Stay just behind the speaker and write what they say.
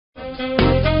Hey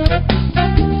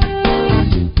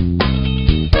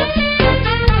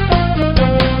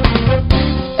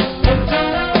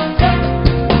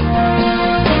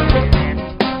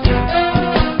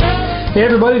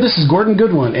everybody, this is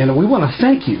Goodwin, and we want to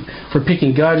thank you for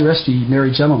picking God Rest Ye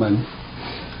Merry Gentlemen.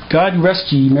 God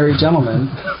Rest Ye Merry Gentlemen.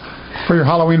 For your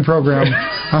Halloween program.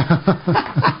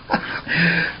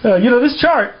 You know, this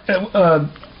chart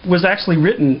was actually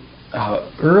written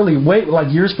early, like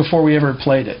years before we ever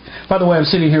played it. By the way, I'm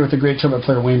sitting here with the great trumpet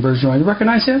player Wayne Bergeron. You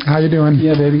recognize him? How you doing?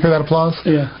 Yeah, baby. Hear that applause?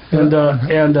 Yeah. And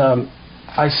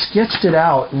I sketched it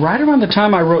out right around the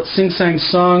time I wrote Sing Sang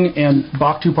Sung and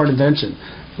Bach Two-Part Invention.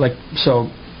 Like, so,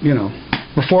 you know,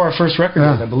 before our first record,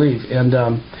 I believe. And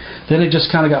then it just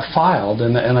kind of got filed,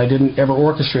 and I didn't ever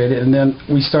orchestrate it. And then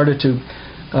we started to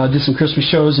do some Christmas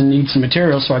shows and need some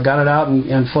material, so I got it out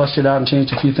and flushed it out and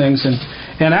changed a few things.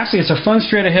 And actually, it's a fun,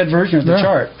 straight-ahead version of the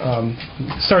chart.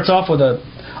 It starts off with a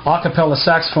a cappella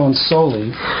saxophone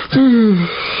solo.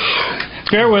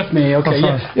 Bear with me, okay?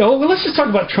 Well, let's just talk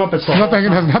about trumpets.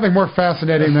 Nothing more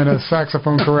fascinating than a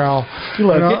saxophone chorale.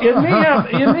 Look, it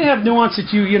may have nuance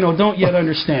that you don't yet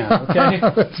understand. Okay,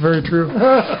 that's very true.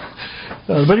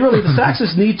 But really, the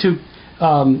saxes need to.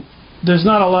 There's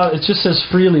not a lot. It just says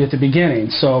freely at the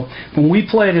beginning. So when we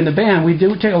play it in the band, we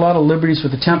do take a lot of liberties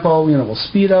with the tempo. You know, we'll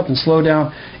speed up and slow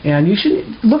down, and you should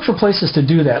look for places to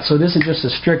do that. So it isn't just a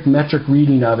strict metric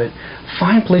reading of it.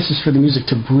 Find places for the music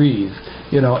to breathe.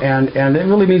 You know, and it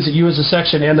really means that you as a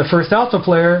section and the first alto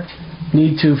player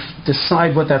need to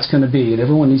decide what that's going to be, and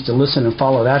everyone needs to listen and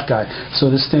follow that guy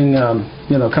so this thing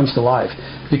comes to life.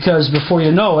 Because before you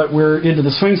know it, we're into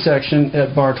the swing section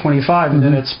at bar 25, and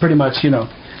then it's pretty much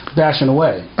bashing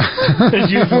away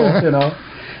as usual.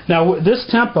 Now this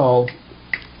tempo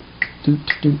in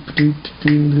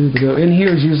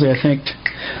here is usually, I think,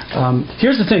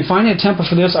 here's the thing, finding a tempo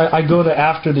for this, I go to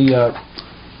after the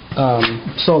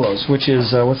solos, which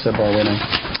is what's that bar right now?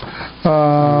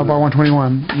 Bar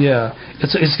 121. Yeah,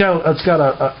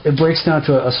 it breaks down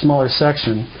to a smaller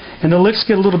section, and the licks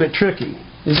get a little bit tricky.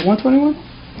 Is it 121?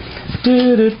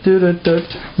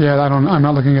 Yeah, I'm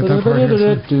not looking at that part here.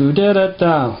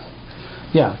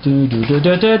 Yeah.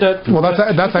 Well,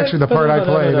 that's actually the part I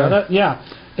played. Yeah,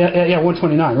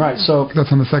 129. Right. So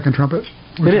that's on the second trumpet.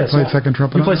 It is. Played second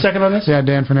trumpet. You play second on this? Yeah,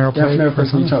 Dan Finero played. Dan Finero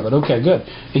plays lead trumpet. Okay, good.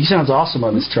 He sounds awesome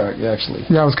on this track, actually.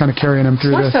 Yeah, I was kind of carrying him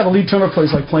through this. It's nice to have a lead trumpet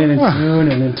plays like playing in tune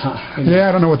and in time. Yeah,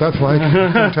 I don't know what that's like.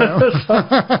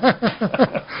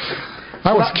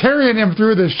 I was carrying him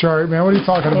through this chart, man. What are you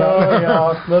talking about? Oh,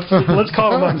 yeah. Let's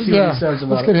call him up and see what he says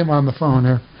about it. Let's get him on the phone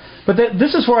here. But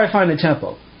this is where I find the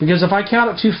tempo. Because if I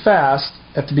count it too fast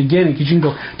at the beginning, because you can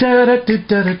go da da da da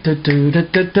da da da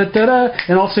da da da da,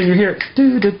 and all of a sudden you hear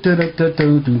too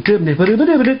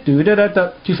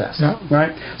fast,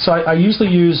 right? So I usually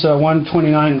use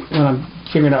 129 when I'm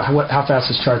figuring out how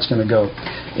fast this chart's going to go.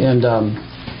 And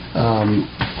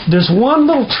there's one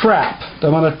little trap that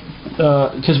I'm going to,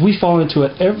 because we fall into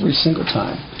it every single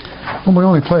time. Well, we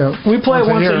only play it. We play it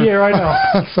once a year, I know.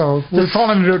 So we've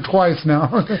fallen into it twice now.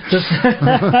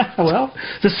 Well,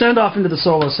 to send off into the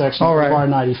solo section of bar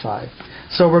 95.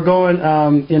 So we're going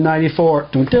in 94.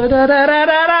 Then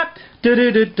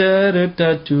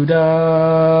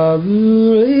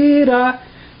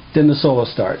the solo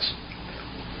starts.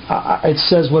 It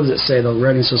says, what does it say? The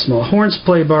writing's so small. Horns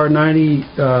play bar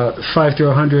 95 through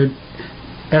 100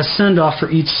 as send off for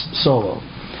each solo.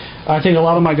 I think a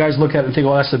lot of my guys look at it and think,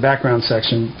 well, that's the background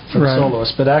section for the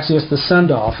soloist. But actually, it's the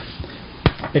send-off.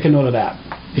 Make a note of that,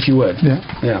 if you would. Yeah.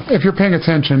 If you're paying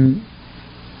attention,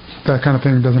 that kind of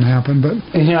thing doesn't happen. But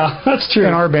yeah, that's true.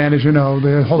 In our band, as you know,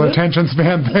 the whole attention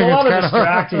span thing. A lot of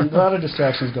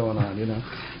distractions going on,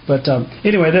 But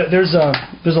anyway, there's a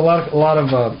lot of.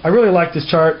 I really like this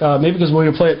chart, maybe because we're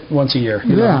going to play it once a year.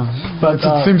 But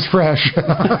it seems fresh.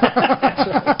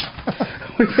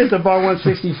 We hit the bar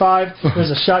 165.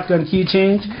 There's a shotgun key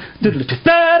change. That's the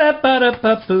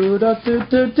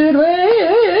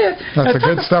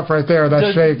good stuff right there.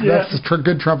 That shake. That's the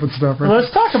good trumpet stuff. Right. Well, let's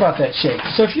talk about that shake.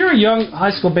 So if you're a young high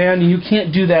school band and you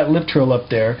can't do that lip trill up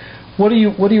there, what do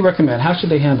you recommend? How should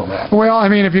they handle that? Well, I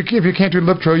mean, if you can't do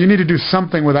lip trill, you need to do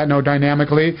something with that note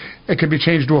dynamically. It could be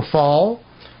changed to a fall.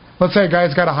 Let's say a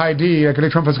guy's got a high D, a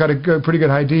trumpet's got a pretty good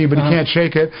high D, but he can't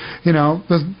shake it. It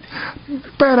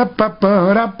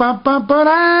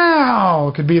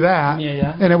could be that.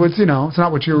 Yeah. And it was, it's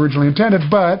not what you originally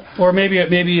intended, but... Or maybe a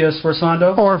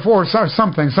sforzando. Or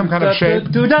something, some kind of shape.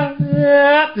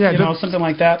 Yeah, something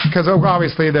like that. Because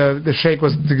obviously the shake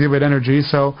was to give it energy,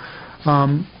 so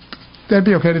that'd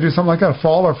be okay to do something like that, a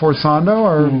fall or forzando,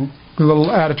 or...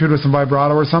 little attitude with some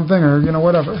vibrato or something, or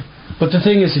whatever. But the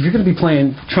thing is, if you're going to be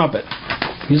playing trumpet,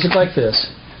 music like this,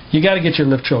 you got to get your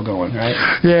lip trill going, right?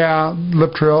 Yeah,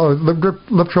 lip trills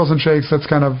and shakes. That's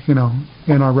kind of in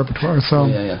our repertoire. So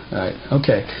yeah. All right.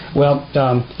 Okay. Well,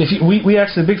 we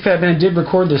actually, the Big Fat Band did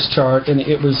record this chart, and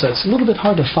it's a little bit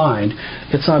hard to find.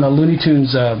 It's on a Looney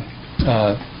Tunes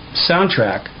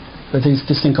soundtrack. I think it's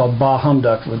this thing called Bah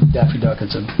Humduck with Daffy Duck.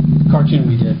 It's a cartoon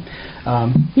we did.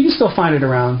 You can still find it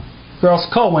around. Or else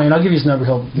call Wayne. I'll give you his number.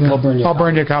 He'll burn you. I'll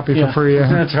burn you a copy for free. Yeah.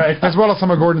 That's right. As well as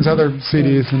some of Gordon's other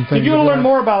CDs and things. If you want to learn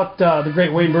more about the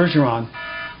great Wayne Bergeron.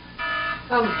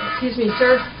 Excuse me,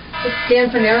 sir. Is Dan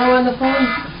Fanero on the phone?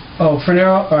 Oh,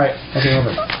 Fanero? All right. I'll get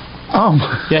over.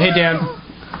 Yeah. Hey, Dan.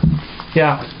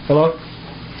 Yeah. Hello.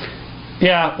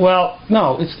 Yeah. Well,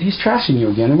 no. He's trashing you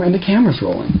again, and the camera's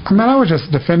rolling. I mean, I was just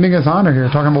defending his honor here,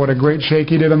 talking about what a great shake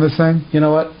he did on this thing. You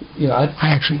know what? I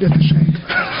actually did the shake.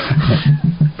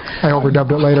 I overdubbed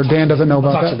it later. Dan doesn't know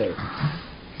about that.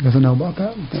 He doesn't know about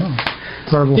that.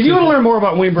 So. If you want to learn more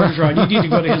about Wayne Bergeron, you need to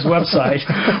go to his website,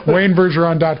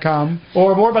 WayneBergeron.com,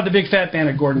 or more about the Big Fat Band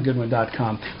at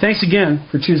GordonGoodwin.com. Thanks again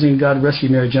for choosing God Rest You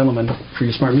Merry Gentlemen for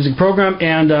your Smart Music program,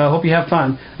 and hope you have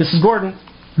fun. This is Gordon.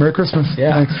 Merry Christmas.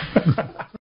 Yeah. Thanks.